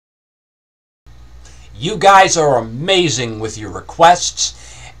You guys are amazing with your requests,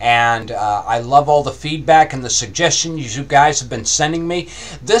 and I love all the feedback and the suggestions you guys have been sending me.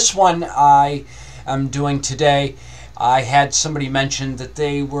 This one I am doing today, I had somebody mention that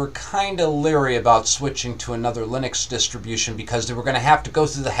they were kind of leery about switching to another Linux distribution because they were going to have to go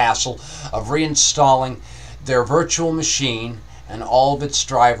through the hassle of reinstalling their virtual machine and all of its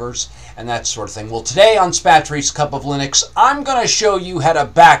drivers and that sort of thing. Well, today on Spatry's Cup of Linux, I'm going to show you how to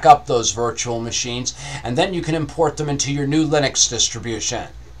back up those virtual machines, and then you can import them into your new Linux distribution.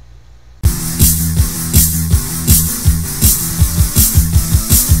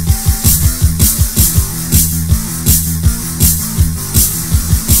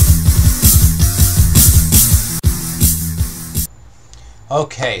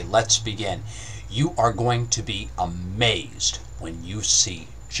 Okay, let's begin. You are going to be amazed when you see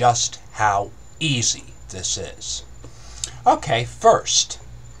just how easy this is. Okay, first,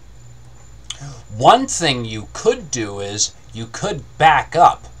 one thing you could do is you could back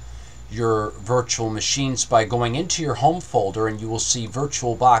up your virtual machines by going into your home folder, and you will see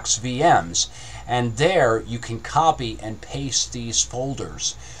VirtualBox VMs, and there you can copy and paste these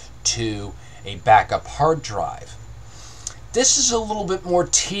folders to a backup hard drive. This is a little bit more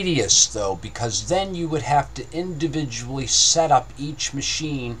tedious though, because then you would have to individually set up each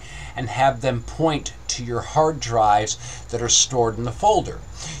machine and have them point to your hard drives that are stored in the folder.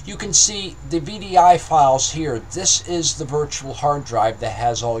 You can see the VDI files here. This is the virtual hard drive that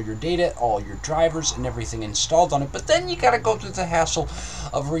has all your data, all your drivers, and everything installed on it. But then you got to go through the hassle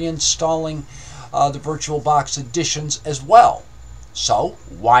of reinstalling the VirtualBox editions as well. So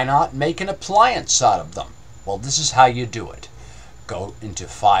why not make an appliance out of them? Well, this is how you do it. Go into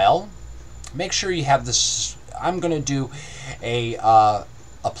File. Make sure you have this. I'm going to do a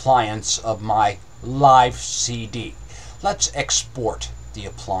appliance of my live CD. Let's export the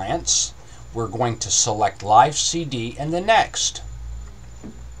appliance. We're going to select live CD and the next.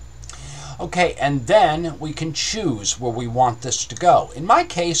 Okay, and then we can choose where we want this to go. In my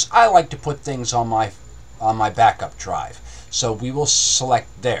case, I like to put things on my backup drive. So we will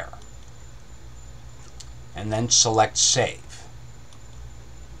select there. And then select Save.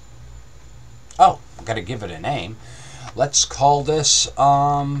 Oh, I've got to give it a name. Let's call this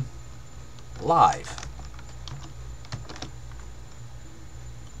Live.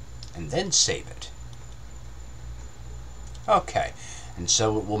 And then save it. Okay, and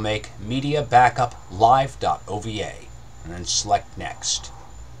so it will make Media Backup Live.ova. And then select Next.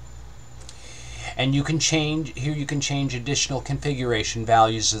 And you can change, here you can change additional configuration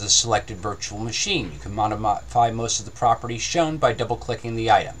values of the selected virtual machine. You can modify most of the properties shown by double-clicking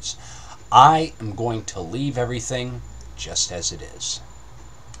the items. I am going to leave everything just as it is.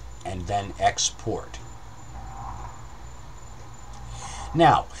 And then export.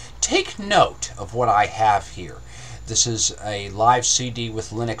 Now, take note of what I have here. This is a live CD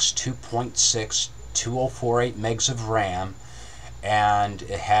with Linux 2.6, 2048 megs of RAM, and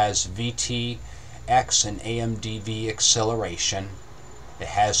it has VTX and AMDV acceleration. It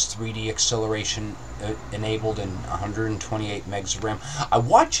has 3D acceleration enabled and 128 megs of RAM. I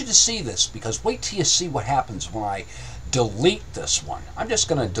want you to see this, because wait till you see what happens when I delete this one. I'm just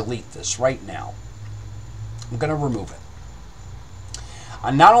going to delete this right now. I'm going to remove it.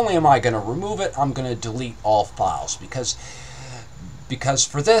 And not only am I going to remove it, I'm going to delete all files, because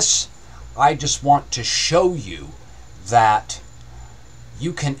for this, I just want to show you that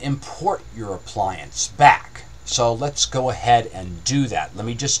you can import your appliance back. So let's go ahead and do that. Let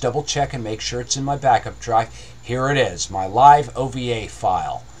me just double check and make sure it's in my backup drive. Here it is, my live OVA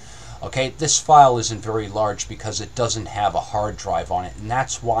file. Okay, this file isn't very large because it doesn't have a hard drive on it, and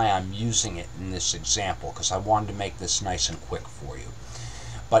that's why I'm using it in this example, because I wanted to make this nice and quick for you.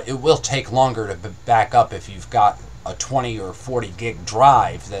 But it will take longer to back up if you've got a 20 or 40 gig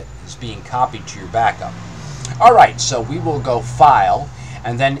drive that is being copied to your backup. Alright, so we will go File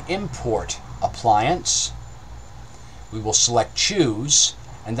and then Import Appliance. We will select Choose,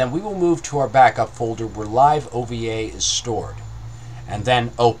 and then we will move to our backup folder where live OVA is stored, and then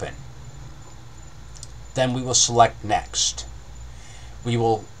Open. Then we will select Next. We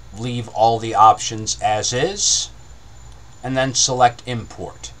will leave all the options as is, and then select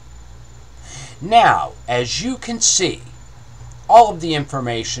Import. Now, as you can see, all of the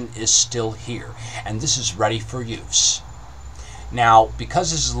information is still here, and this is ready for use. Now,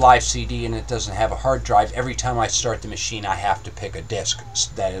 because this is a live CD and it doesn't have a hard drive, every time I start the machine I have to pick a disk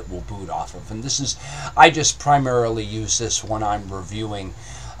that it will boot off of. And this is, I just primarily use this when I'm reviewing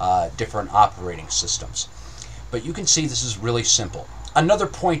different operating systems. But you can see this is really simple. Another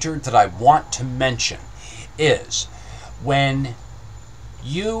pointer that I want to mention is when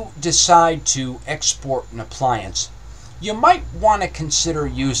you decide to export an appliance, you might want to consider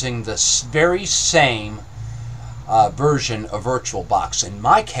using this very same version of VirtualBox. In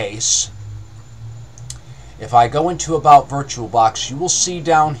my case, if I go into About VirtualBox, you will see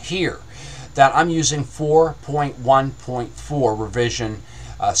down here that I'm using 4.1.4 revision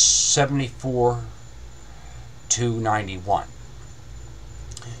 74.291.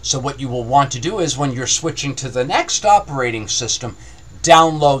 So what you will want to do is, when you're switching to the next operating system,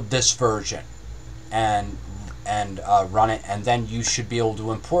 download this version and run it, and then you should be able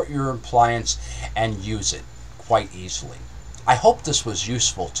to import your appliance and use it quite easily. I hope this was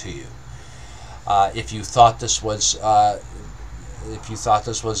useful to you. If you thought this was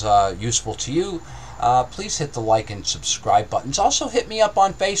useful to you, please hit the like and subscribe buttons. Also, hit me up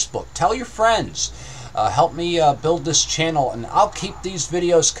on Facebook. Tell your friends. Help me build this channel, and I'll keep these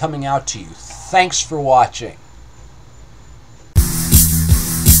videos coming out to you. Thanks for watching.